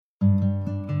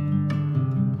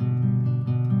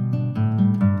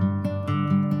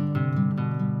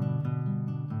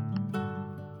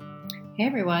Hey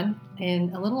everyone,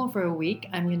 in a little over a week,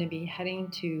 I'm going to be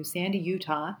heading to Sandy,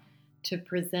 Utah to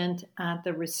present at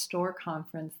the Restore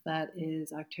conference that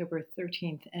is October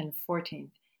 13th and 14th.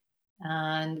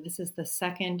 And this is the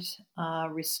second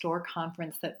Restore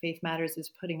conference that Faith Matters is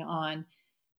putting on.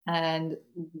 And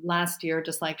last year,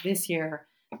 just like this year,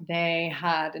 they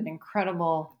had an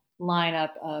incredible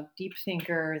lineup of deep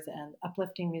thinkers and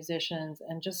uplifting musicians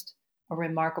and just a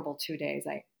remarkable 2 days.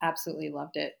 I absolutely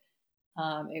loved it.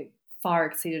 It far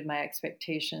exceeded my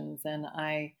expectations, and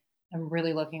I am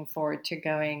really looking forward to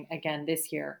going again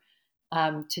this year.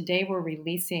 Today we're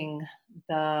releasing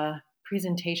the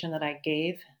presentation that I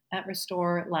gave at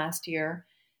Restore last year,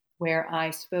 where I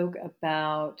spoke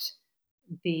about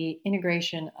the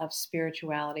integration of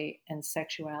spirituality and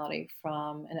sexuality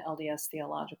from an LDS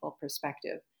theological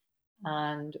perspective,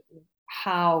 and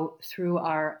how through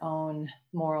our own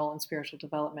moral and spiritual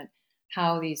development,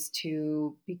 how these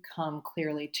two become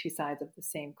clearly two sides of the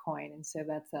same coin. And so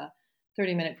that's a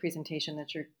 30-minute presentation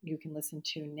that you can listen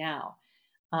to now.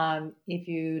 If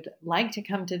you'd like to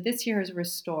come to this year's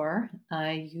Restore,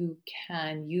 you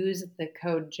can use the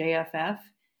code JFF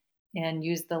and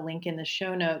use the link in the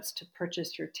show notes to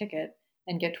purchase your ticket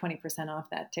and get 20% off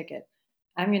that ticket.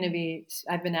 I've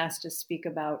been asked to speak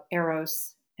about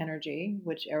Eros energy,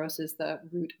 which Eros is the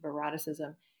root of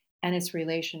eroticism, and its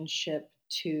relationship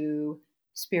to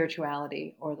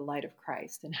spirituality or the light of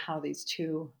Christ, and how these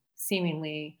two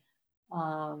seemingly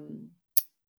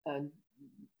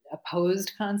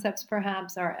opposed concepts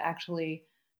perhaps are actually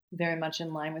very much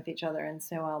in line with each other. And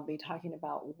so I'll be talking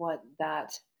about what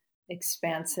that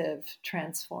expansive,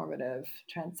 transformative,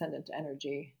 transcendent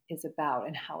energy is about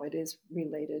and how it is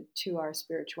related to our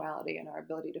spirituality and our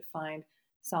ability to find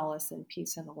solace and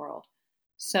peace in the world.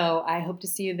 So I hope to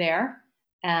see you there.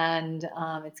 And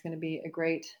it's going to be a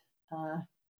great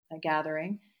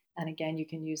gathering. And again, you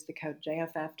can use the code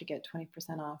JFF to get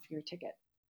 20% off your ticket.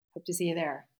 Hope to see you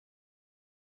there.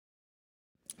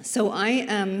 So I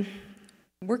am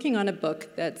working on a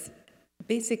book that's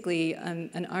basically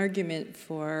an argument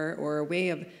for, or a way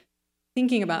of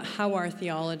thinking about how our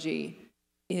theology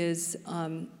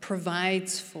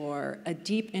provides for a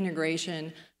deep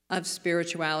integration of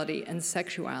spirituality and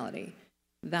sexuality.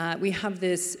 That we have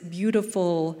this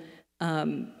beautiful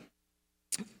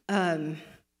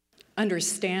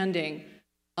understanding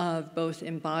of both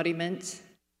embodiment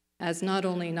as not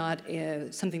only not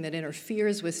something that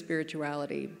interferes with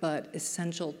spirituality, but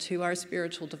essential to our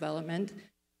spiritual development.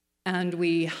 And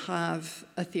we have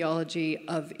a theology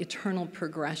of eternal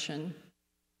progression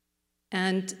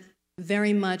and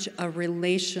very much a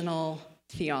relational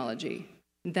theology,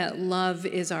 that love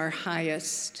is our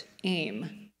highest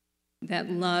aim,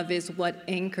 that love is what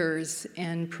anchors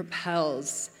and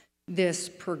propels this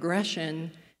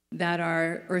progression that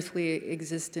our earthly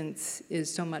existence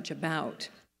is so much about.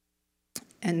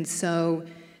 And so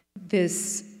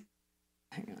this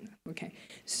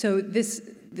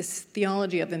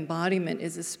theology of embodiment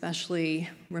is especially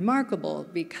remarkable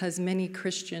because many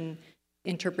Christian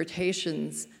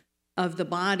interpretations of the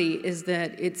body is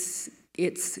that it's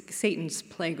Satan's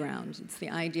playground. It's the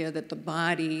idea that the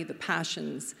body, the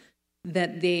passions,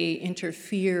 that they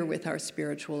interfere with our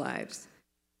spiritual lives,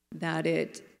 that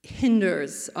it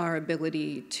hinders our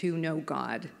ability to know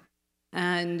God.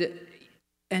 And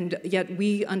yet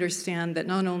we understand that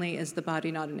not only is the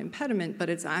body not an impediment, but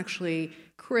it's actually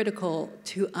critical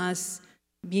to us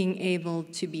being able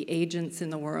to be agents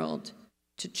in the world,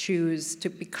 to choose to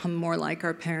become more like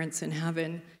our parents in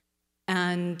heaven,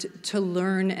 and to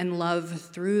learn and love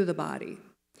through the body.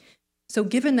 So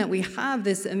given that we have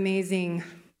this amazing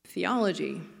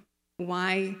theology,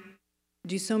 why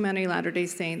do so many Latter-day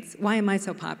Saints, why am I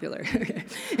so popular?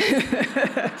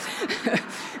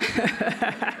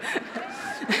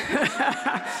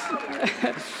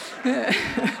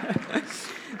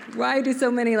 Why do so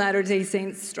many Latter-day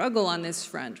Saints struggle on this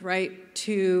front, right?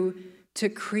 To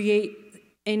create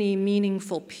any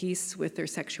meaningful peace with their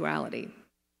sexuality.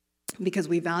 Because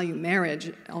we value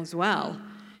marriage as well,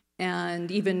 and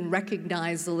even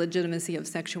recognize the legitimacy of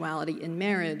sexuality in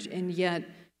marriage, and yet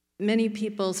many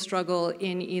people struggle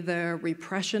in either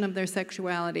repression of their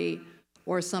sexuality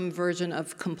or some version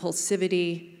of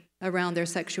compulsivity around their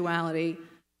sexuality,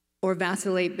 or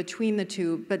vacillate between the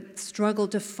two, but struggle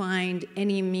to find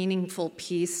any meaningful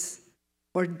peace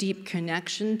or deep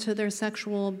connection to their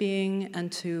sexual being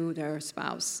and to their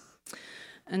spouse.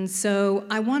 And so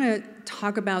I want to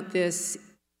talk about this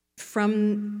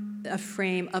from a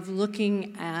frame of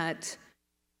looking at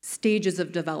stages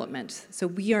of development. So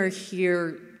we are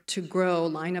here to grow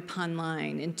line upon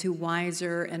line into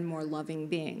wiser and more loving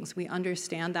beings. We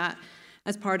understand that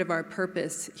as part of our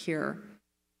purpose here.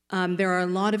 There are a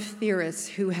lot of theorists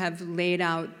who have laid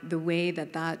out the way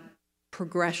that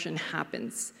progression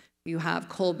happens. You have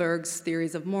Kohlberg's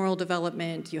theories of moral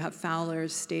development, you have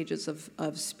Fowler's stages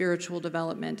of spiritual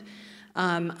development.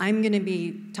 I'm going to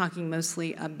be talking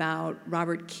mostly about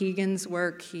Robert Kegan's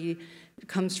work. He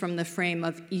comes from the frame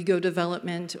of ego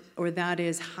development, or that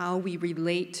is how we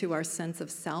relate to our sense of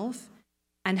self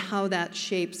and how that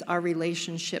shapes our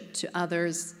relationship to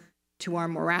others, to our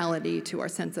morality, to our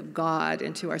sense of God,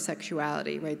 and to our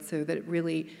sexuality, right? So that it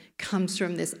really comes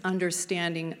from this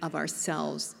understanding of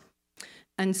ourselves.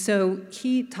 And so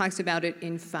he talks about it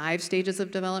in 5 stages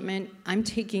of development. I'm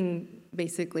turning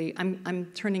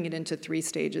it into 3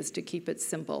 stages to keep it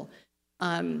simple.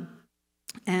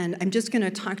 And I'm just going to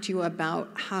talk to you about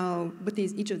what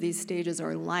each of these stages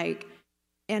are like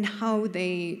and how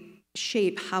they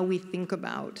shape how we think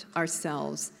about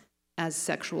ourselves as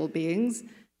sexual beings,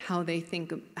 how we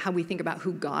think about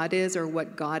who God is or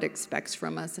what God expects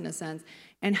from us in a sense,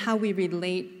 and how we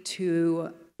relate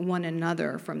to one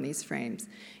another from these frames.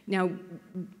 Now,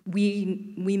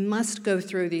 we must go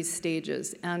through these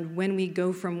stages, and when we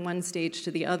go from one stage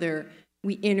to the other,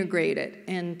 we integrate it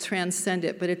and transcend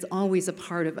it, but it's always a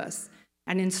part of us.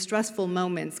 And in stressful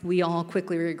moments, we all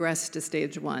quickly regress to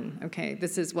stage 1, okay?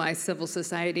 This is why civil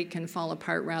society can fall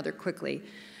apart rather quickly.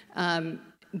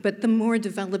 But the more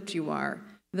developed you are,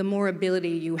 the more ability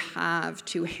you have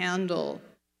to handle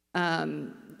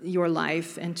your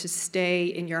life and to stay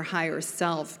in your higher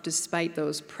self despite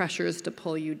those pressures to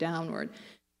pull you downward.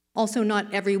 Also,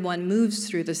 not everyone moves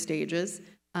through the stages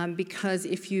because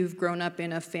if you've grown up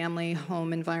in a family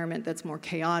home environment that's more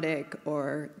chaotic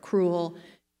or cruel,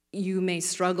 you may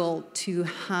struggle to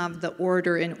have the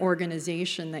order and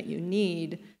organization that you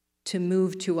need to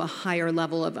move to a higher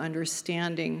level of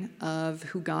understanding of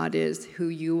who God is, who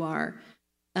you are.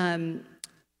 And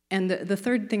the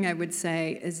third thing I would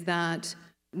say is that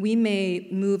we may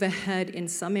move ahead in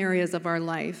some areas of our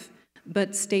life,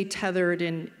 but stay tethered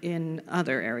in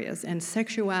other areas. And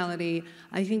sexuality,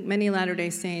 I think many Latter-day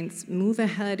Saints move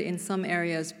ahead in some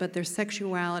areas, but their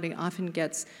sexuality often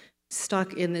gets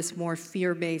stuck in this more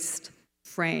fear-based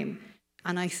frame.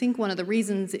 And I think one of the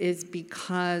reasons is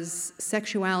because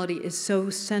sexuality is so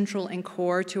central and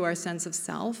core to our sense of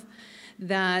self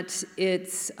that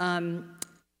it's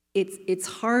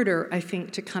harder, I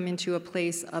think, to come into a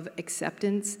place of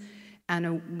acceptance and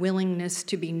a willingness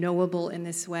to be knowable in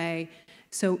this way.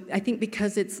 So I think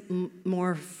because it's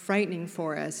more frightening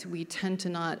for us, we tend to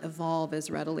not evolve as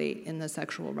readily in the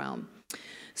sexual realm.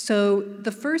 So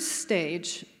the first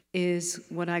stage is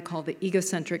what I call the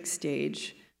egocentric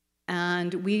stage.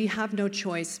 And we have no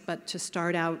choice but to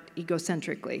start out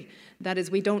egocentrically. That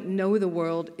is, we don't know the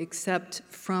world except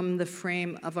from the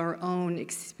frame of our own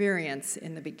experience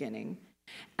in the beginning.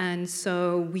 And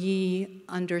so we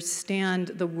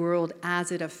understand the world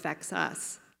as it affects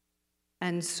us.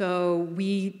 And so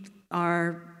we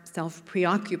are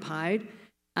self-preoccupied,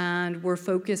 and we're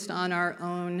focused on our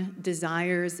own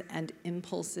desires and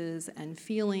impulses and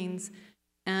feelings.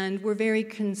 And we're very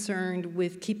concerned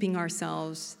with keeping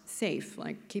ourselves safe,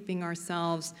 like keeping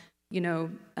ourselves,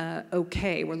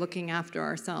 okay. We're looking after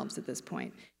ourselves at this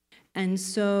point. And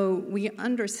so we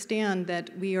understand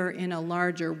that we are in a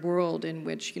larger world in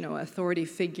which, authority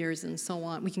figures and so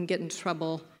on, we can get in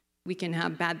trouble, we can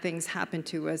have bad things happen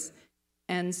to us.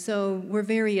 And so we're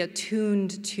very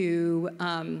attuned to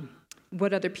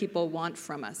what other people want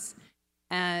from us.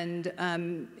 And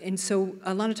so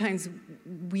a lot of times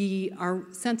our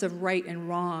sense of right and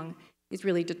wrong is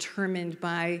really determined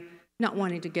by not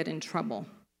wanting to get in trouble.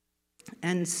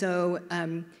 And so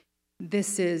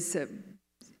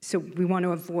so we want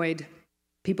to avoid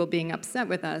people being upset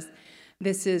with us.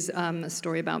 This is a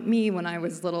story about me when I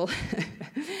was little.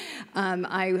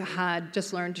 I had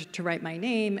just learned to write my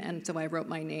name, and so I wrote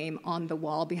my name on the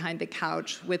wall behind the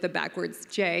couch with a backwards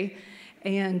J.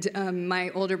 And my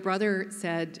older brother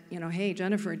said, hey,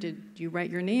 Jennifer, did you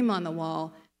write your name on the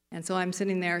wall? And so I'm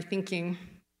sitting there thinking,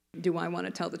 do I want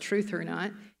to tell the truth or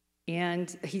not?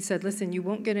 And he said, listen, you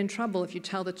won't get in trouble if you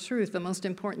tell the truth. The most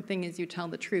important thing is you tell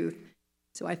the truth.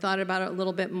 So I thought about it a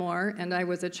little bit more, and I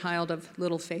was a child of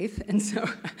little faith, and so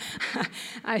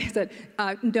I said,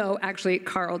 no, actually,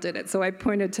 Carl did it. So I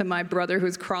pointed to my brother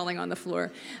who's crawling on the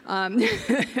floor,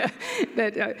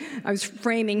 that I was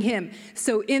framing him.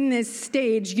 So in this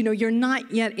stage, you're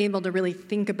not yet able to really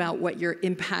think about what your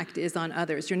impact is on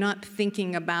others. You're not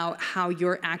thinking about how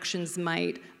your actions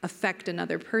might affect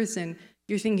another person.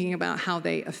 You're thinking about how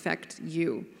they affect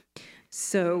you.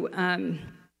 So,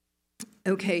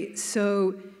 okay,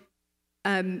 so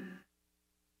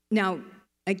now,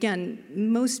 again,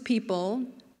 most people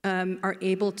are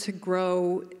able to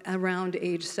grow around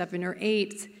age 7 or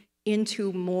 8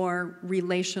 into more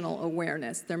relational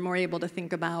awareness. They're more able to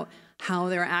think about how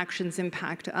their actions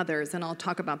impact others, and I'll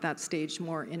talk about that stage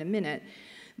more in a minute.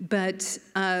 But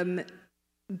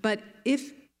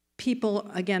if people,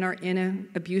 again, are in an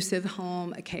abusive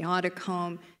home, a chaotic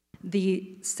home,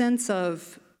 the sense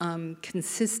of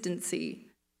consistency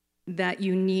that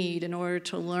you need in order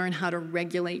to learn how to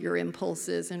regulate your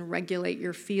impulses and regulate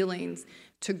your feelings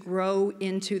to grow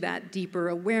into that deeper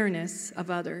awareness of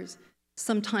others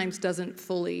sometimes doesn't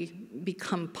fully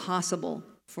become possible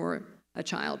for a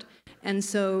child. And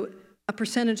so a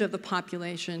percentage of the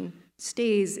population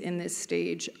stays in this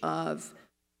stage of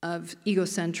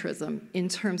egocentrism in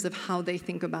terms of how they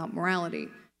think about morality.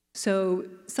 So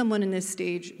someone in this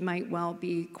stage might well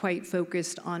be quite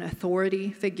focused on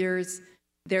authority figures.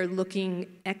 They're looking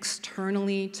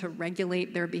externally to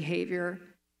regulate their behavior.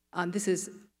 This is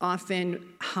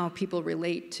often how people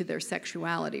relate to their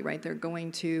sexuality, right? They're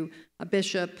going to a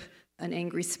bishop, an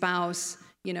angry spouse,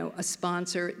 a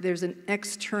sponsor. There's an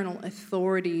external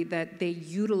authority that they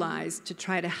utilize to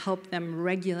try to help them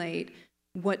regulate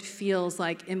what feels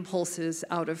like impulses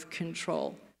out of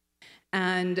control.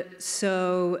 And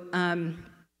so,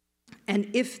 and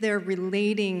if they're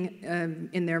relating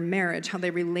in their marriage, how they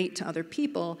relate to other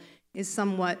people is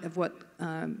somewhat of what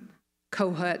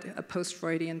Kohut, a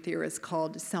post-Freudian theorist,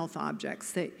 called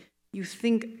self-objects, that you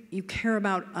think you care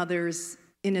about others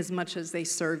in as much as they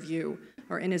serve you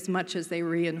or in as much as they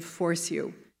reinforce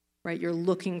you, right? You're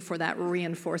looking for that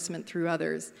reinforcement through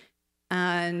others.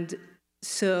 And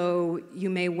so you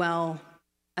may well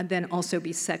then also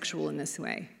be sexual in this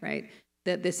way, right?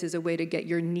 That this is a way to get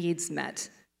your needs met,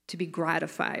 to be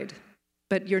gratified.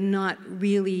 But you're not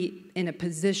really in a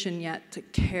position yet to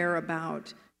care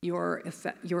about your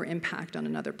impact on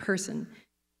another person.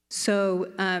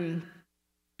 So,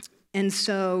 and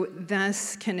so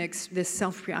thus this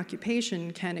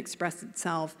self-preoccupation can express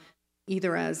itself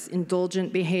either as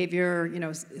indulgent behavior,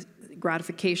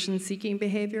 gratification-seeking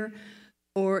behavior,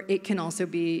 or it can also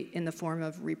be in the form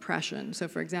of repression. So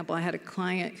for example, I had a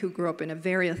client who grew up in a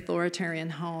very authoritarian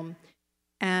home,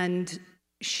 and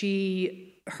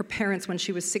her parents, when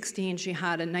she was 16, she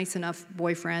had a nice enough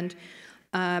boyfriend,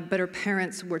 but her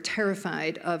parents were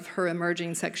terrified of her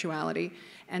emerging sexuality,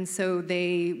 and so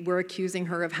they were accusing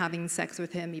her of having sex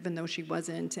with him even though she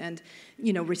wasn't, and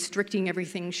restricting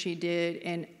everything she did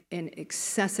and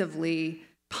excessively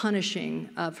punishing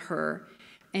of her.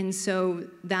 And so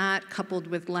that, coupled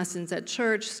with lessons at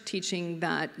church teaching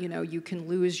that you can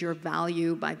lose your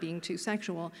value by being too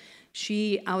sexual,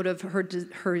 she, out of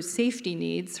her safety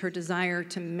needs, her desire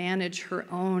to manage her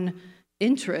own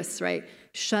interests, right,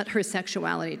 shut her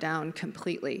sexuality down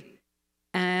completely.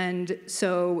 And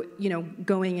so,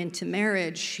 going into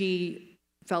marriage, she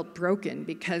felt broken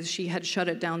because she had shut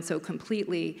it down so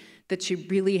completely that she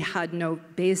really had no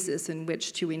basis in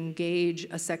which to engage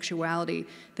a sexuality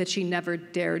that she never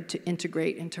dared to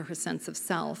integrate into her sense of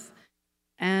self.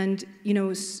 And,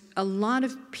 a lot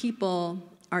of people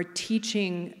are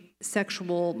teaching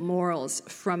sexual morals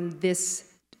from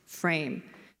this frame.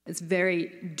 It's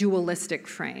very dualistic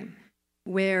frame,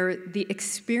 where the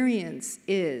experience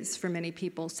is, for many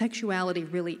people, sexuality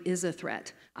really is a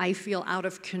threat. I feel out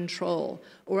of control,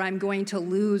 or I'm going to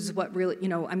lose I'm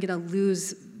going to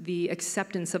lose the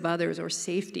acceptance of others or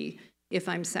safety if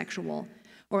I'm sexual,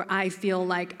 or I feel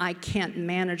like I can't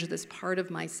manage this part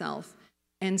of myself.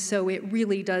 And so it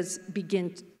really does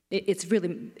it's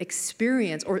really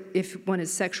experienced, or if one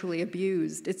is sexually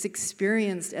abused, it's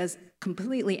experienced as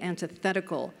completely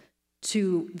antithetical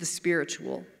to the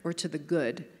spiritual or to the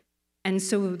good. And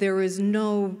so there is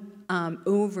no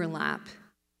overlap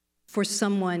for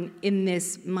someone in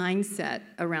this mindset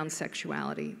around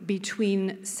sexuality,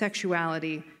 between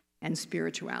sexuality and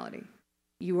spirituality.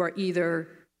 You are either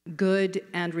good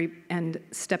and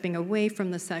stepping away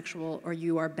from the sexual, or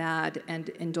you are bad and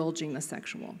indulging the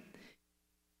sexual.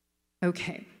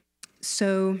 Okay,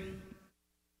 so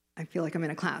I feel like I'm in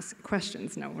a class.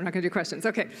 Questions? No, we're not going to do questions.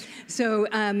 Okay, so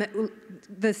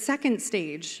the second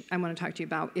stage I want to talk to you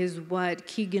about is what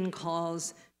Keegan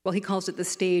calls, he calls it the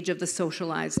stage of the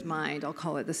socialized mind. I'll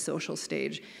call it the social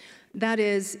stage. That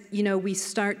is, we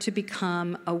start to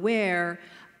become aware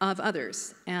of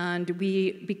others, and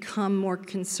we become more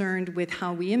concerned with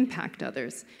how we impact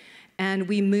others. And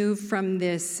we move from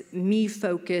this me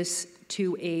focus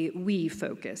to a we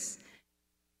focus.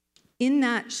 In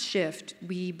that shift,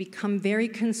 we become very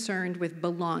concerned with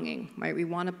belonging, right? We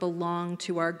want to belong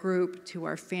to our group, to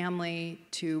our family,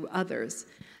 to others.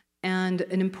 And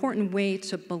an important way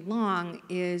to belong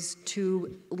is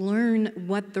to learn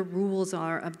what the rules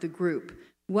are of the group,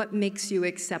 What makes you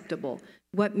acceptable?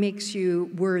 What makes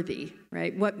you worthy,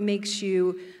 right? What makes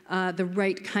you the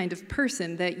right kind of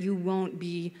person that you won't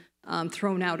be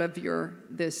thrown out of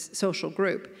this social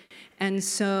group? And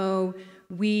so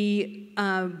we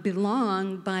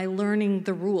belong by learning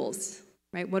the rules,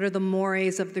 right? What are the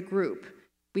mores of the group?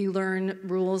 We learn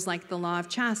rules like the law of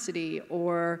chastity,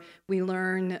 or we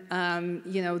learn,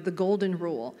 the golden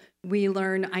rule. We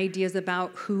learn ideas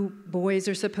about who boys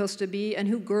are supposed to be and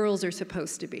who girls are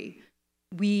supposed to be.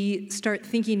 We start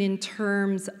thinking in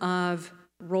terms of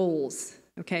roles,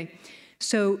 okay?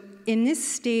 So in this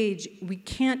stage, we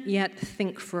can't yet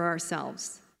think for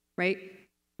ourselves, right?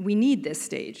 We need this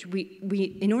stage.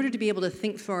 We in order to be able to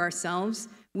think for ourselves,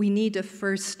 we need to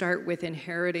first start with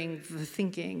inheriting the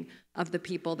thinking of the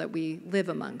people that we live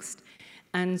amongst.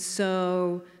 And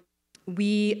so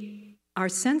our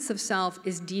sense of self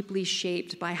is deeply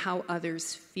shaped by how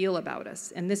others feel about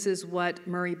us. And this is what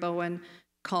Murray Bowen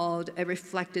called a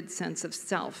reflected sense of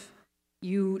self.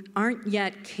 You aren't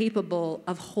yet capable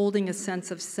of holding a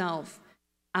sense of self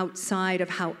outside of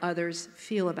how others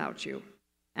feel about you.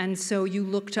 And so you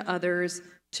look to others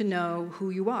to know who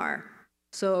you are.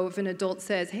 So if an adult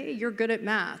says, hey, you're good at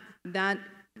math, that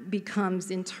becomes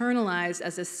internalized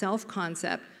as a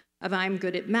self-concept of I'm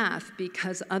good at math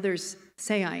because others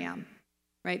say I am,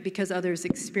 right? Because others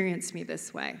experience me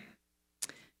this way.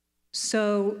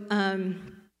 So,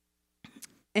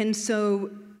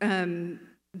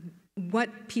 what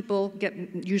people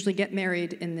usually get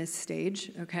married in this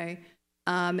stage, okay?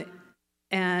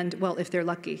 And, well, if they're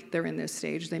lucky, they're in this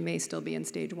stage. They may still be in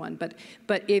stage one.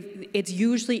 But if it's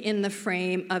usually in the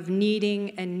frame of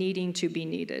needing and needing to be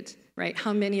needed, right?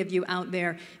 How many of you out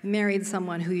there married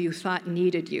someone who you thought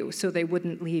needed you so they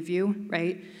wouldn't leave you,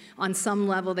 right? On some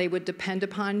level, they would depend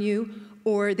upon you,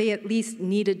 or they at least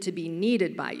needed to be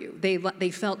needed by you.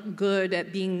 They felt good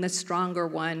at being the stronger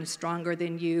one, stronger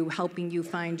than you, helping you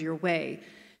find your way.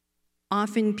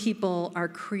 Often people are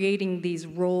creating these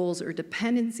roles or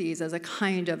dependencies as a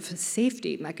kind of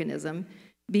safety mechanism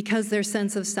because their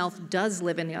sense of self does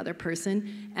live in the other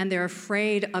person, and they're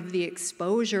afraid of the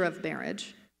exposure of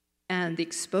marriage and the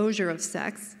exposure of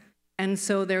sex, and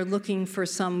so they're looking for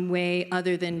some way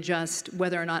other than just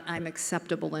whether or not I'm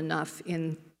acceptable enough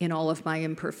in all of my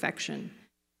imperfection.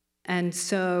 And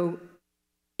so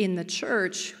in the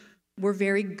church, we're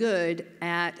very good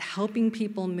at helping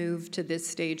people move to this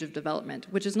stage of development,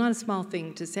 which is not a small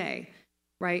thing to say,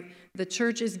 right? The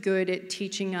church is good at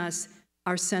teaching us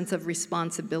our sense of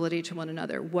responsibility to one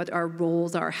another, what our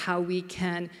roles are, how we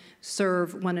can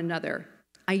serve one another.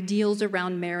 Ideals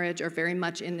around marriage are very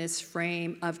much in this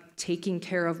frame of taking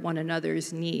care of one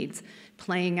another's needs,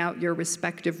 playing out your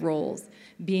respective roles,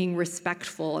 being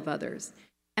respectful of others.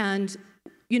 And,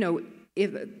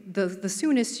 if the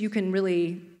soonest you can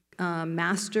really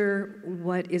master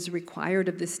what is required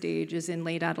of this stage is in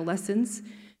late adolescence,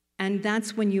 and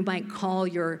that's when you might call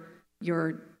your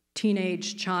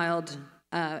teenage child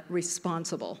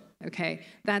responsible, okay?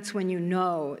 That's when you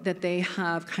know that they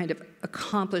have kind of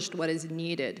accomplished what is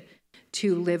needed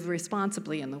to live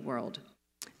responsibly in the world.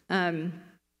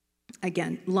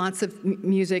 Again, lots of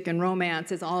music and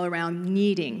romance is all around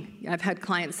needing. I've had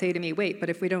clients say to me, wait, but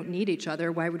if we don't need each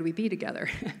other, why would we be together?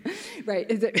 Right?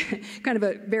 Is it kind of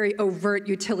a very overt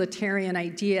utilitarian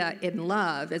idea in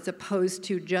love as opposed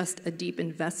to just a deep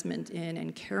investment in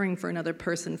and caring for another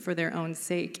person for their own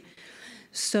sake.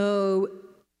 So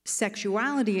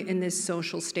sexuality in this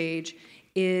social stage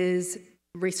is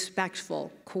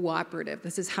respectful, cooperative.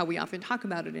 This is how we often talk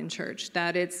about it in church,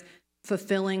 that it's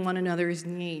fulfilling one another's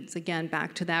needs. Again,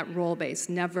 back to that role base,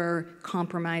 never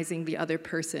compromising the other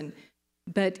person.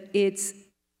 But it's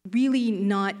really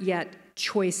not yet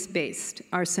choice-based,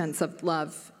 our sense of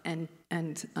love and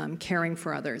caring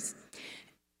for others.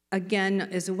 Again,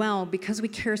 as well, because we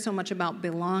care so much about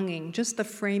belonging, just the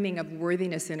framing of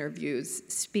worthiness interviews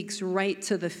speaks right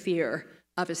to the fear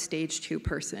of a stage 2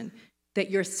 person, that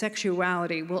your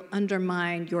sexuality will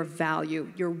undermine your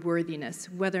value, your worthiness,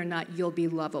 whether or not you'll be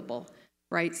lovable,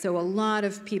 right? So a lot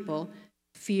of people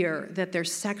fear that their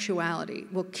sexuality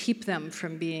will keep them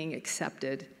from being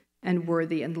accepted and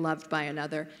worthy and loved by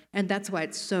another, and that's why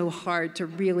it's so hard to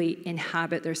really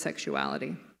inhabit their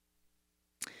sexuality.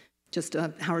 Just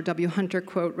a Howard W. Hunter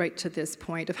quote right to this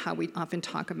point of how we often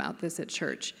talk about this at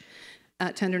church.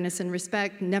 Tenderness and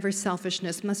respect, never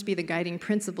selfishness, must be the guiding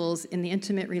principles in the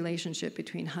intimate relationship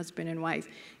between husband and wife.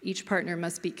 Each partner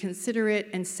must be considerate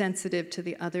and sensitive to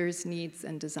the other's needs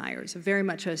and desires. Very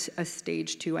much a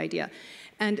stage 2 idea.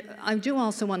 And I do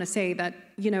also want to say that,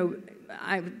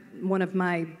 one of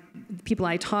my people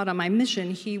I taught on my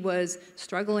mission, he was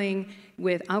struggling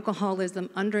with alcoholism,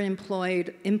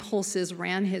 underemployed, impulses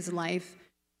ran his life.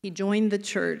 He joined the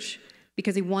church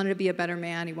because he wanted to be a better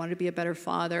man, he wanted to be a better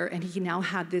father, and he now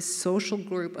had this social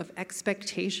group of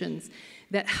expectations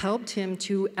that helped him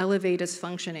to elevate his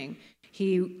functioning.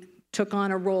 He took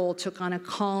on a role, took on a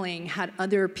calling, had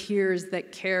other peers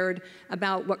that cared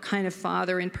about what kind of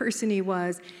father and person he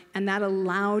was, and that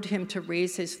allowed him to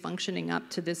raise his functioning up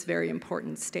to this very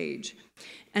important stage.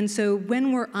 And so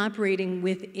when we're operating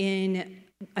within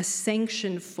a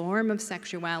sanctioned form of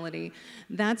sexuality,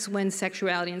 that's when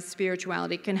sexuality and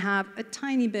spirituality can have a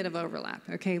tiny bit of overlap,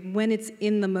 okay, when it's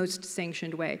in the most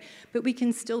sanctioned way. But we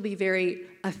can still be very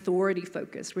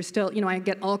authority-focused. We're still, I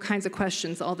get all kinds of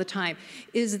questions all the time.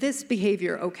 Is this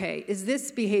behavior okay? Is this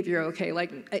behavior okay?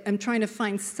 Like, I'm trying to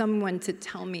find someone to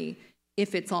tell me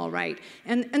if it's all right.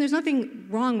 And there's nothing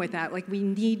wrong with that. Like, we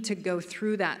need to go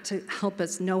through that to help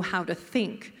us know how to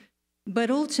think.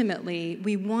 But ultimately,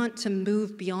 we want to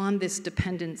move beyond this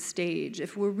dependent stage.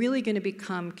 If we're really going to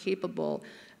become capable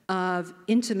of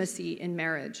intimacy in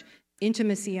marriage,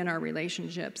 intimacy in our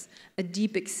relationships, a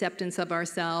deep acceptance of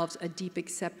ourselves, a deep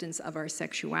acceptance of our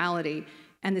sexuality,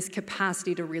 and this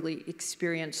capacity to really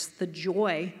experience the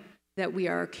joy that we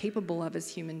are capable of as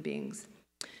human beings.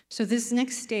 So this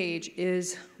next stage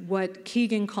is what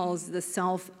Keegan calls the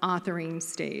self-authoring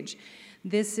stage.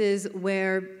 This is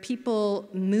where people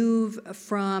move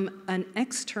from an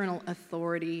external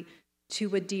authority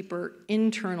to a deeper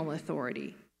internal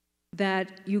authority.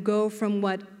 That you go from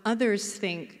what others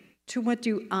think to what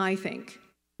do I think,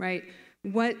 right?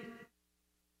 What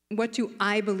do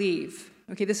I believe?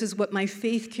 Okay, this is what my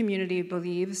faith community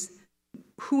believes.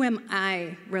 Who am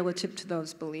I relative to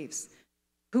those beliefs?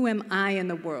 Who am I in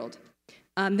the world?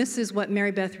 This is what Mary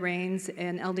Beth Raines,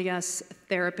 an LDS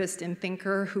therapist and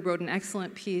thinker who wrote an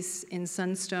excellent piece in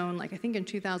Sunstone, I think in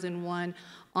 2001,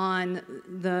 on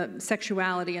the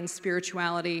sexuality and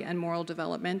spirituality and moral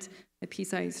development, a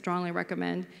piece I strongly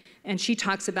recommend. And she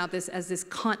talks about this as this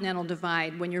continental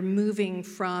divide, when you're moving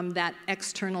from that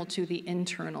external to the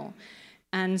internal.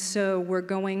 And so we're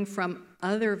going from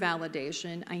other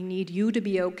validation, I need you to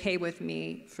be okay with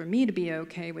me, for me to be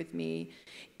okay with me,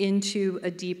 into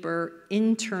a deeper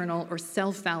internal or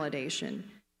self-validation,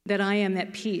 that I am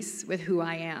at peace with who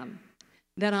I am,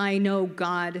 that I know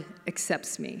God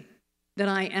accepts me, that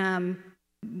I'm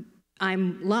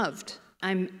loved,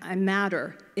 I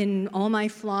matter in all my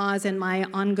flaws and my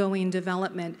ongoing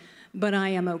development, but I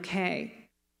am okay.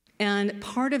 And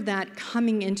part of that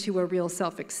coming into a real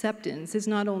self-acceptance is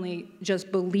not only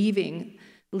just believing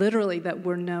literally that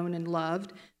we're known and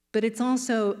loved, but it's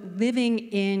also living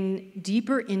in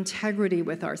deeper integrity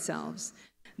with ourselves,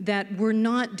 that we're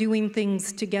not doing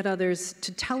things to get others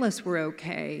to tell us we're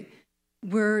okay.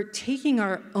 We're taking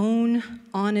our own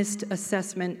honest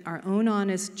assessment, our own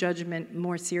honest judgment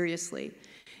more seriously,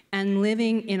 and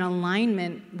living in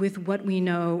alignment with what we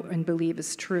know and believe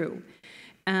is true.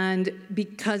 And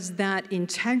because that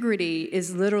integrity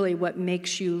is literally what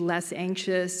makes you less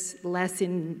anxious, less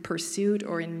in pursuit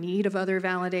or in need of other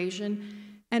validation,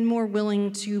 and more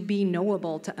willing to be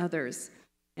knowable to others.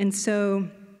 And so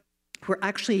we're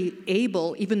actually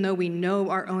able, even though we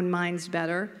know our own minds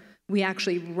better, we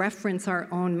actually reference our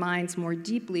own minds more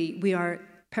deeply, we are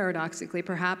paradoxically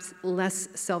perhaps less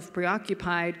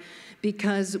self-preoccupied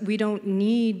because we don't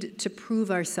need to prove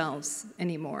ourselves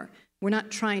anymore. We're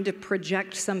not trying to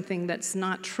project something that's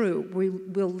not true.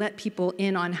 We'll let people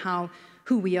in on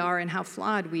who we are and how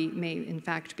flawed we may in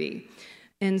fact be.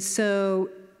 And so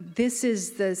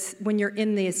when you're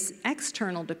in this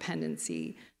external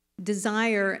dependency,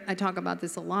 desire, I talk about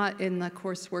this a lot in the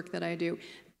coursework that I do,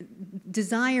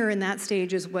 desire in that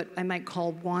stage is what I might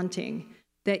call wanting,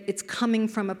 that it's coming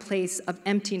from a place of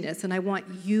emptiness, and I want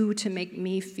you to make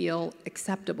me feel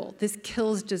acceptable. This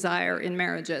kills desire in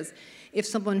marriages. If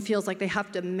someone feels like they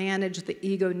have to manage the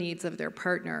ego needs of their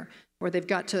partner, or they've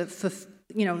got to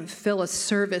fill a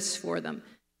service for them,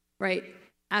 right?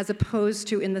 As opposed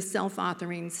to in the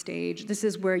self-authoring stage, this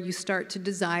is where you start to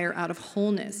desire out of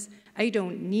wholeness. I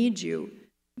don't need you,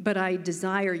 but I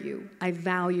desire you. I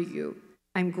value you.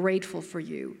 I'm grateful for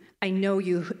you. I know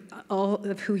you, all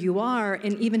of who you are,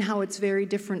 and even how it's very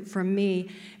different from me,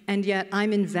 and yet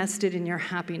I'm invested in your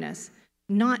happiness,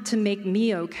 not to make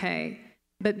me okay,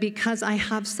 but because I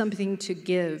have something to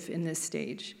give in this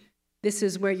stage. This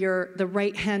is where the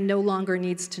right hand no longer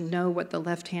needs to know what the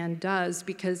left hand does,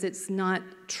 because it's not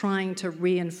trying to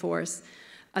reinforce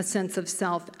a sense of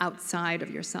self outside of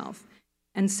yourself.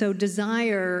 And so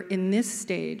desire in this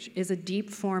stage is a deep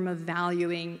form of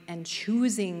valuing and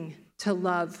choosing to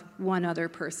love one other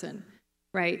person,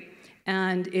 right?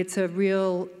 And it's a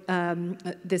real,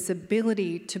 this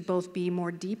ability to both be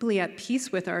more deeply at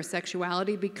peace with our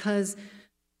sexuality, because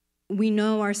we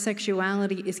know our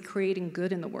sexuality is creating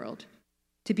good in the world.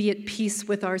 To be at peace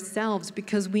with ourselves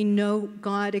because we know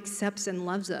God accepts and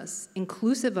loves us,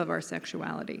 inclusive of our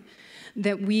sexuality.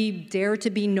 That we dare to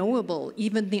be knowable,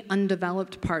 even the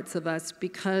undeveloped parts of us,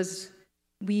 because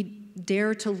we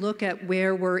dare to look at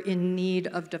where we're in need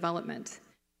of development.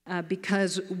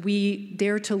 Because we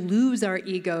dare to lose our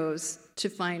egos to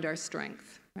find our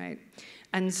strength, right?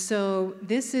 And so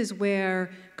this is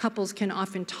where couples can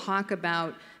often talk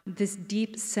about this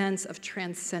deep sense of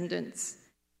transcendence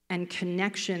and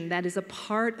connection that is a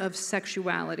part of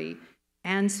sexuality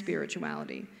and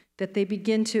spirituality, that they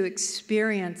begin to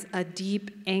experience a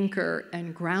deep anchor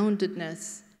and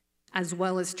groundedness as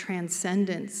well as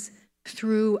transcendence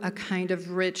through a kind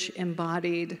of rich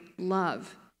embodied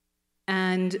love.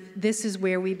 And this is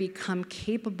where we become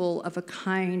capable of a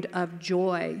kind of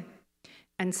joy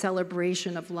and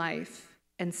celebration of life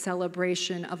and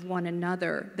celebration of one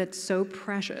another that's so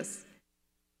precious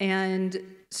and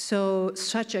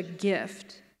such a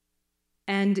gift.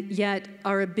 And yet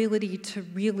our ability to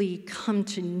really come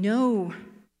to know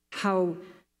how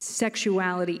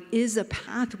sexuality is a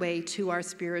pathway to our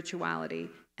spirituality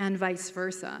and vice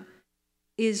versa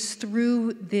is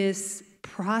through this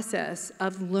process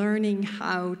of learning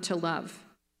how to love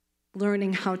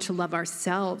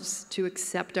ourselves, to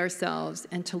accept ourselves,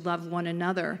 and to love one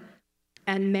another.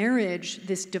 And marriage,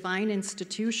 this divine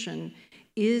institution,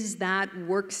 is that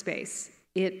workspace.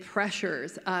 It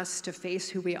pressures us to face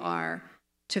who we are,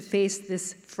 to face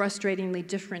this frustratingly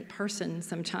different person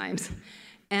sometimes,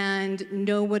 and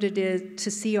know what it is to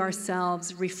see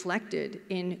ourselves reflected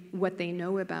in what they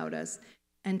know about us,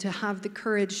 and to have the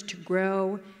courage to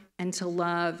grow and to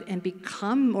love and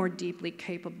become more deeply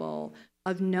capable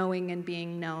of knowing and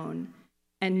being known,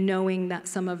 and knowing that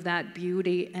some of that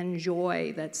beauty and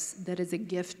joy that is a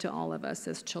gift to all of us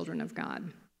as children of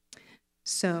God.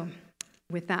 So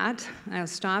with that, I'll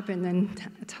stop and then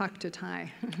talk to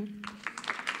Ty.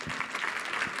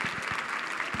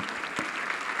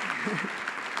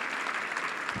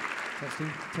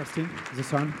 Testing. Is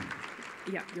this on?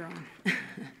 Yeah, you're on.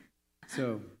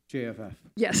 So, JFF.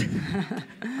 Yes.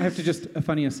 I have to just, a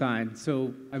funny aside.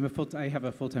 So I have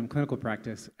a full-time clinical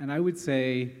practice, and I would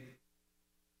say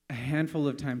a handful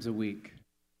of times a week,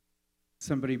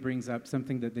 somebody brings up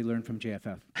something that they learned from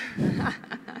JFF.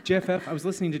 JFF, I was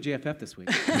listening to JFF this week.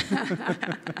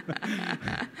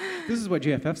 This is what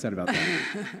JFF said about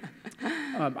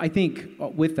that. I think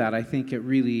with that, I think it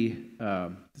really,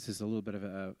 this is a little bit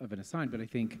of an aside, but I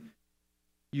think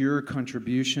your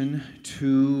contribution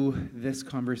to this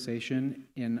conversation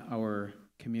in our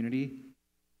community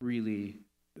really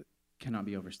cannot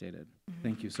be overstated.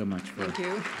 Thank you so much for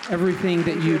everything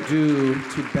that you do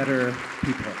to better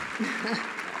people.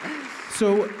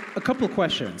 So a couple of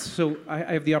questions. So I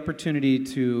have the opportunity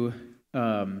to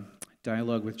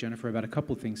dialogue with Jennifer about a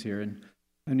couple of things here. And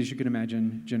as you can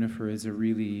imagine, Jennifer is a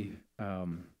really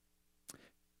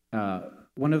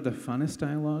one of the funnest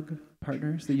dialogue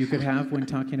partners that you could have when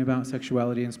talking about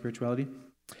sexuality and spirituality.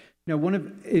 Now,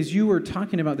 as you were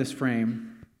talking about this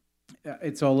frame,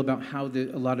 it's all about how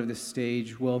a lot of this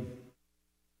stage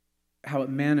how it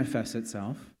manifests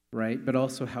itself, right? But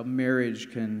also how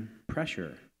marriage can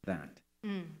pressure that.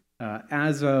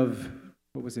 As of,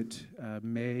 what was it,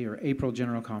 May or April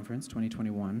General Conference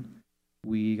 2021,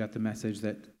 we got the message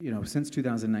that, since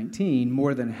 2019,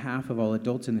 more than half of all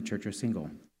adults in the church are single.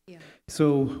 Yeah.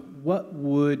 So what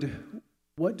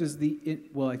does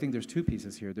I think there's two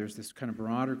pieces here. There's this kind of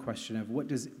broader question of what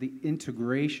does the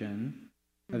integration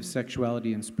of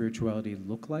sexuality and spirituality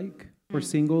look like for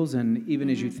singles? And even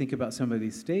as you think about some of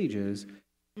these stages,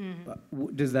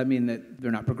 does that mean that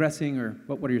they're not progressing, or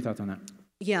what are your thoughts on that?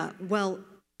 Yeah, well,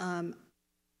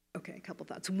 okay, a couple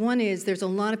thoughts. One is there's a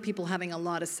lot of people having a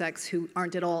lot of sex who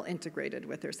aren't at all integrated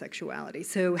with their sexuality.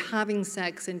 So having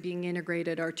sex and being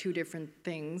integrated are two different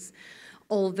things,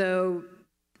 although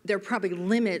there are probably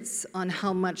limits on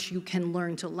how much you can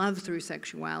learn to love through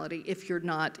sexuality if you're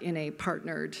not in a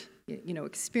partnered,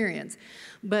 experience.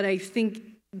 But I think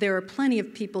there are plenty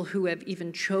of people who have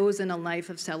even chosen a life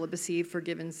of celibacy for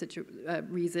given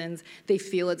reasons. They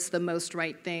feel it's the most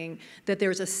right thing, that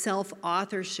there's a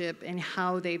self-authorship in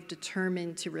how they've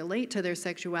determined to relate to their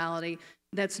sexuality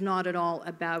that's not at all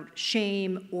about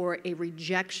shame or a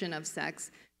rejection of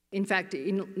sex. In fact,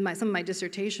 in some of my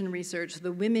dissertation research,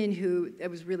 the women I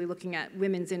was really looking at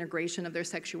women's integration of their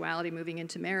sexuality moving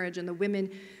into marriage, and the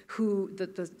women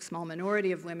the small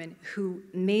minority of women who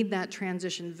made that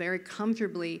transition very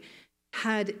comfortably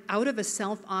had, out of a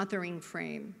self-authoring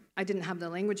frame, I didn't have the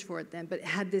language for it then, but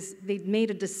had this, they'd made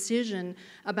a decision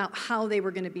about how they were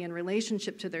going to be in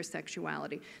relationship to their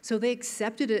sexuality. So they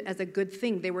accepted it as a good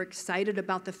thing. They were excited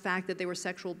about the fact that they were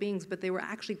sexual beings, but they were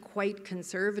actually quite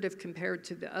conservative compared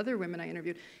to the other women I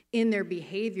interviewed in their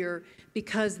behavior,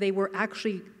 because they were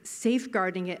actually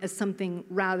safeguarding it as something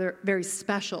rather very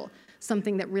special,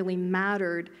 something that really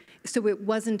mattered. So it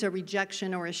wasn't a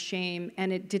rejection or a shame,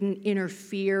 and it didn't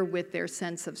interfere with their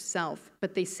sense of self,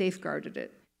 but they safeguarded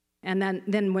it. And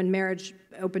then when marriage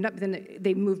opened up, then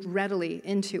they moved readily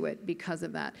into it because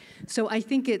of that. So I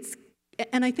think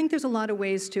I think there's a lot of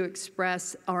ways to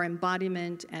express our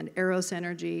embodiment and eros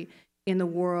energy in the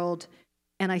world.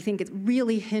 And I think it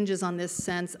really hinges on this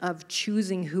sense of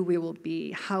choosing who we will be,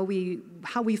 how we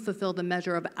fulfill the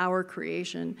measure of our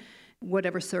creation,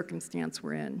 whatever circumstance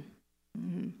we're in.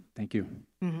 Mm-hmm. Thank you.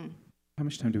 Mm-hmm. How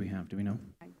much time do we have? Do we know?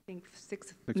 I think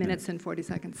six minutes and 40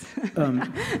 seconds.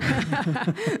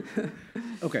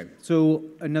 Okay, so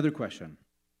another question.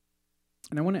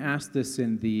 And I want to ask this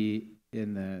in the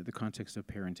context of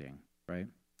parenting, right?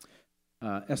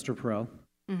 Esther Perel,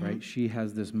 mm-hmm. right? She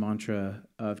has this mantra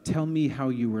of, tell me how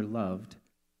you were loved,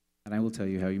 and I will tell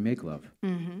you how you make love.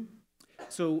 Mm-hmm.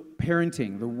 So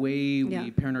parenting, the way we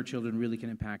parent our children really can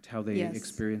impact how they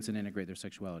experience and integrate their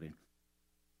sexuality.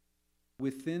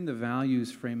 Within the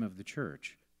values frame of the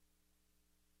church,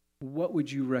 what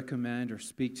would you recommend or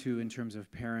speak to in terms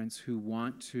of parents who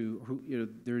want to,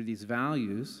 there are these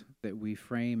values that we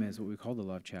frame as what we call the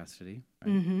law of chastity,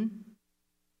 right? Mm-hmm.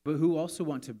 But who also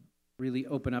want to really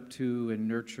open up to and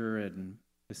nurture and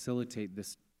facilitate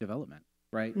this development,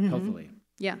 right? Mm-hmm. Healthily.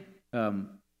 Yeah.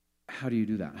 How do you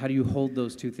do that? How do you hold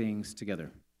those two things together?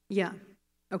 Yeah.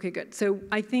 Okay, good. So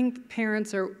I think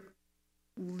parents are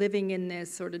living in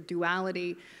this sort of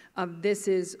duality of this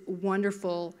is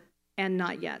wonderful and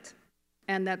not yet.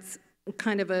 And that's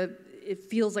kind of it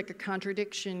feels like a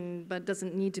contradiction, but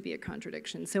doesn't need to be a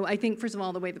contradiction. So I think, first of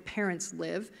all, the way the parents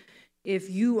live, if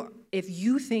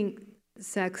you think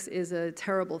sex is a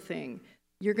terrible thing,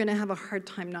 you're going to have a hard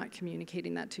time not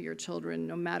communicating that to your children,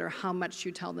 no matter how much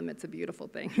you tell them it's a beautiful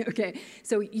thing. Okay,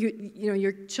 so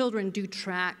your children do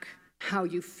track how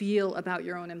you feel about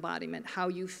your own embodiment, how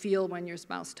you feel when your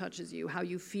spouse touches you, how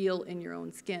you feel in your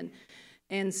own skin.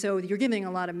 And so you're giving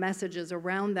a lot of messages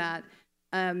around that.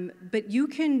 But you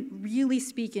can really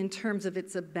speak in terms of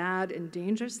it's a bad and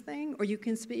dangerous thing, or you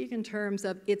can speak in terms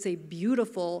of it's a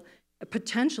beautiful, a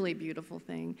potentially beautiful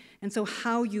thing. And so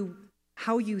how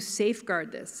you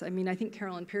safeguard this. I mean, I think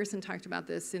Carolyn Pearson talked about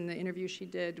this in the interview she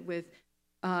did with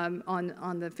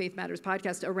on the Faith Matters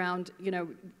podcast around,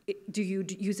 do you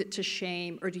use it to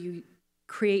shame, or do you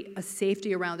create a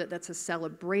safety around it that's a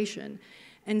celebration?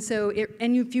 And so,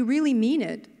 if you really mean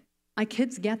it,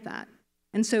 kids get that.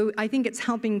 And so I think it's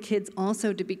helping kids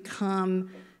also to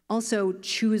become also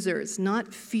choosers,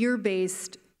 not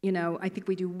fear-based. I think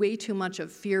we do way too much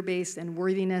of fear-based and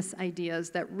worthiness ideas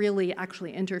that really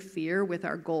actually interfere with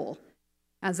our goal,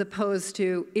 as opposed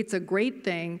to it's a great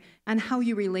thing, and how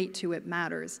you relate to it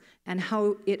matters, and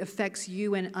how it affects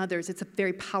you and others. It's a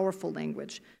very powerful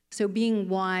language. So being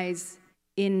wise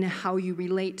in how you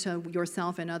relate to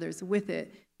yourself and others with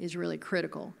it is really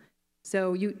critical.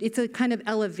 So it's a kind of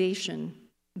elevation,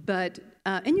 but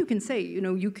and you can say,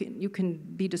 you can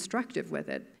be destructive with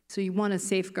it. So you want to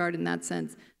safeguard in that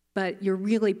sense, but you're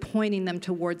really pointing them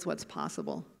towards what's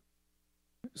possible.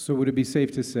 So would it be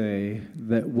safe to say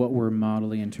that what we're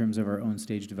modeling in terms of our own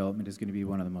stage development is going to be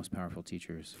one of the most powerful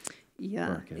teachers for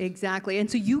our kids? Exactly. And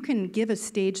so you can give a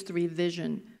stage 3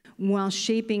 vision while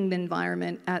shaping the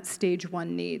environment at stage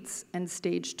 1 needs and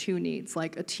stage 2 needs.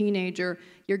 Like a teenager,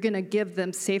 you're going to give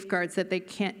them safeguards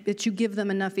that you give them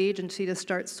enough agency to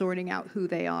start sorting out who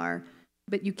they are,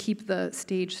 but you keep the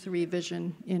stage 3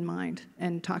 vision in mind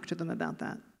and talk to them about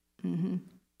that. Mm-hmm.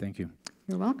 Thank you.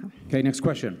 You're welcome. Okay, next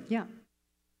question. Yeah.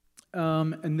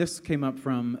 And this came up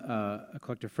from a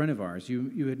collective friend of ours.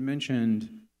 You had mentioned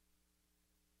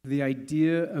the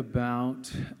idea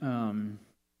about,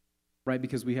 right,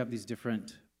 because we have these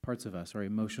different parts of us, our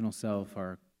emotional self,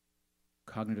 our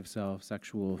cognitive self,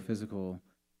 sexual, physical,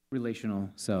 relational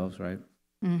selves, right?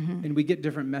 Mm-hmm. And we get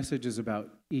different messages about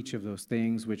each of those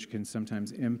things, which can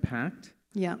sometimes impact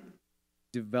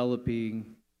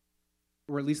developing,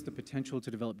 or at least the potential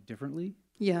to develop differently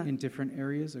in different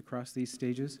areas across these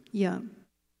stages. Yeah.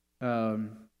 So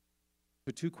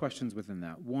 2 questions within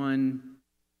that. One,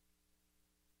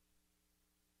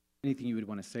 anything you would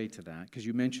want to say to that? Because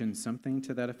you mentioned something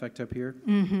to that effect up here.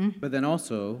 Mm-hmm. But then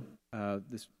also,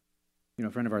 this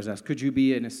friend of ours asked, could you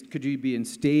be in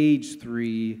stage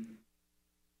 3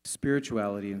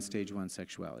 spirituality and stage 1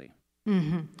 sexuality?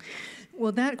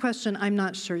 Well, that question, I'm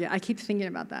not sure yet. I keep thinking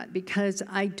about that because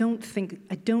I don't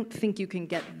think you can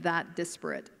get that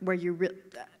disparate where you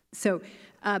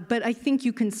but I think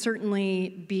you can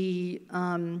certainly be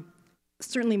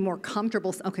certainly more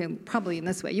comfortable. Okay, probably in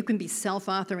this way, you can be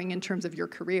self-authoring in terms of your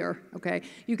career. Okay,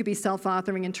 you could be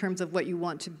self-authoring in terms of what you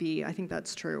want to be. I think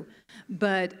that's true,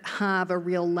 but have a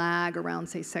real lag around,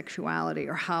 say, sexuality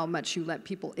or how much you let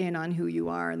people in on who you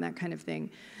are and that kind of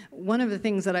thing. One of the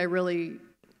things that I really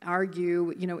argue,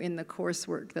 in the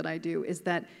coursework that I do is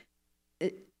that,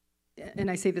 and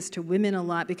I say this to women a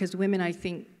lot because women, I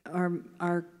think,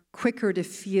 are quicker to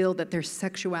feel that their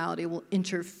sexuality will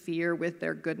interfere with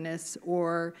their goodness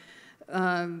or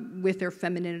with their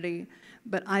femininity.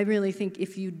 But I really think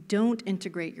if you don't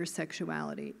integrate your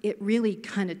sexuality, it really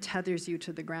kind of tethers you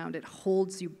to the ground. It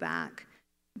holds you back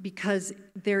because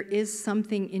there is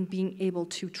something in being able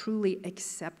to truly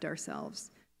accept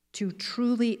ourselves, to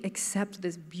truly accept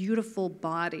this beautiful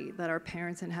body that our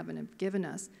parents in heaven have given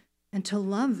us, and to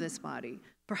love this body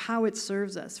for how it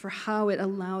serves us, for how it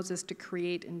allows us to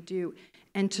create and do,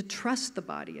 and to trust the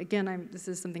body. Again, this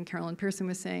is something Carolyn Pearson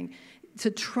was saying, to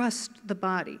trust the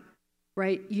body,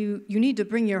 right? You need to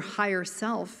bring your higher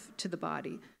self to the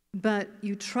body, but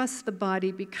you trust the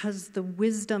body because the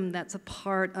wisdom that's a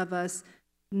part of us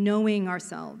knowing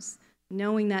ourselves,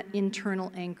 knowing that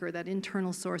internal anchor, that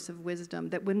internal source of wisdom,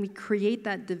 that when we create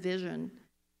that division,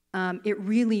 it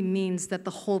really means that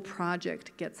the whole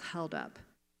project gets held up.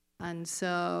 And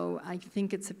so I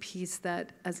think it's a piece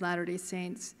that, as Latter-day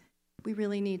Saints, we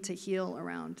really need to heal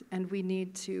around, and we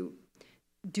need to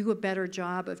do a better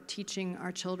job of teaching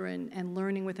our children and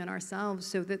learning within ourselves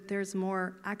so that there's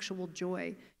more actual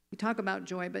joy. We talk about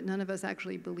joy, but none of us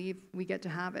actually believe we get to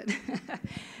have it.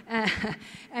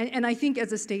 and I think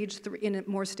as in a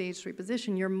more stage 3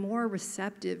 position, you're more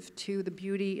receptive to the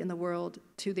beauty in the world,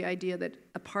 to the idea that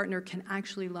a partner can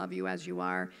actually love you as you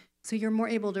are. So you're more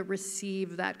able to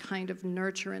receive that kind of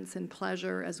nurturance and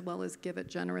pleasure as well as give it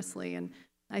generously. And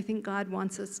I think God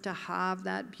wants us to have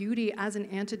that beauty as an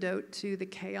antidote to the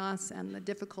chaos and the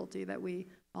difficulty that we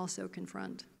also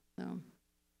confront. So,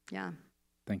 yeah.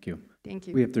 Thank you. Thank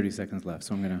you. We have 30 seconds left,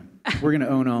 so we're gonna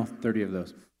own all 30 of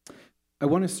those. I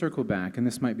want to circle back, and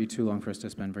this might be too long for us to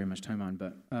spend very much time on,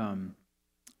 but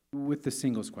with the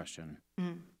singles question.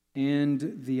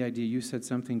 And the idea, you said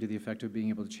something to the effect of being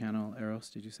able to channel Eros.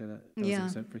 Did you say that? Yeah.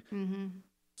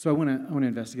 So I want to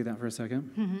investigate that for a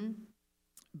second.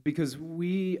 Because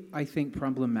we, I think,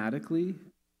 problematically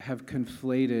have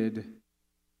conflated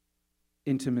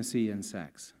intimacy and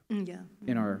sex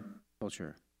in our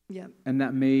culture. Yeah. And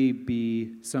that may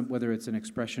be whether it's an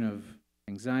expression of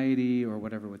anxiety or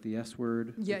whatever with the S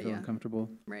word, feel uncomfortable.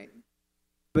 Right.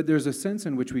 But there's a sense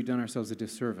in which we've done ourselves a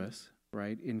disservice,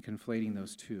 right, in conflating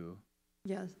those two.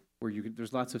 Yes. Where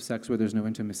there's lots of sex where there's no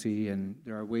intimacy, and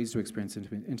there are ways to experience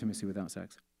intimacy without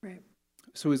sex. Right.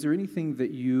 So is there anything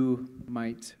that you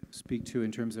might speak to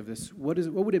in terms of this? What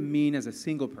would it mean as a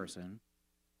single person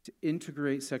to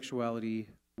integrate sexuality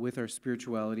with our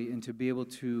spirituality and to be able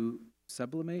to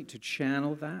sublimate, to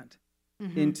channel that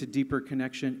into deeper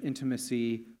connection,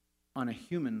 intimacy on a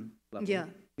human level? Yeah.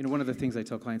 One of the things I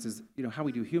tell clients is, how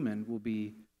we do human will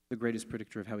be the greatest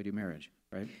predictor of how we do marriage,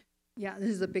 right? Yeah, this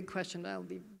is a big question, but I'll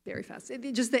be very fast.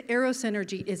 Just the Eros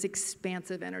energy is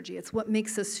expansive energy. It's what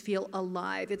makes us feel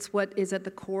alive. It's what is at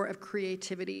the core of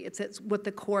creativity. It's what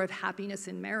the core of happiness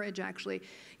in marriage, actually,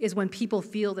 is when people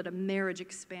feel that a marriage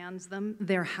expands them,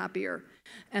 they're happier.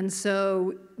 And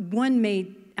so one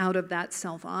may, out of that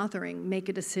self-authoring, make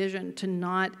a decision to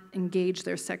not engage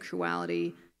their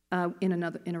sexuality in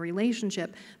a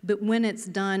relationship. But when it's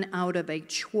done out of a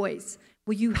choice,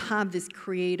 well, you have this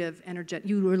creative energy.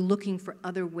 You are looking for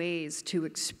other ways to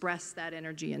express that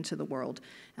energy into the world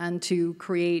and to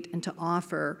create and to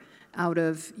offer out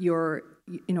of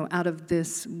out of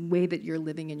this way that you're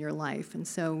living in your life. And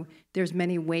so there's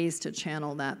many ways to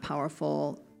channel that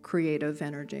powerful creative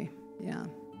energy. Yeah.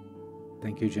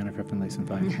 Thank you, Jennifer Finlayson.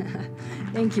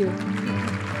 Thank you.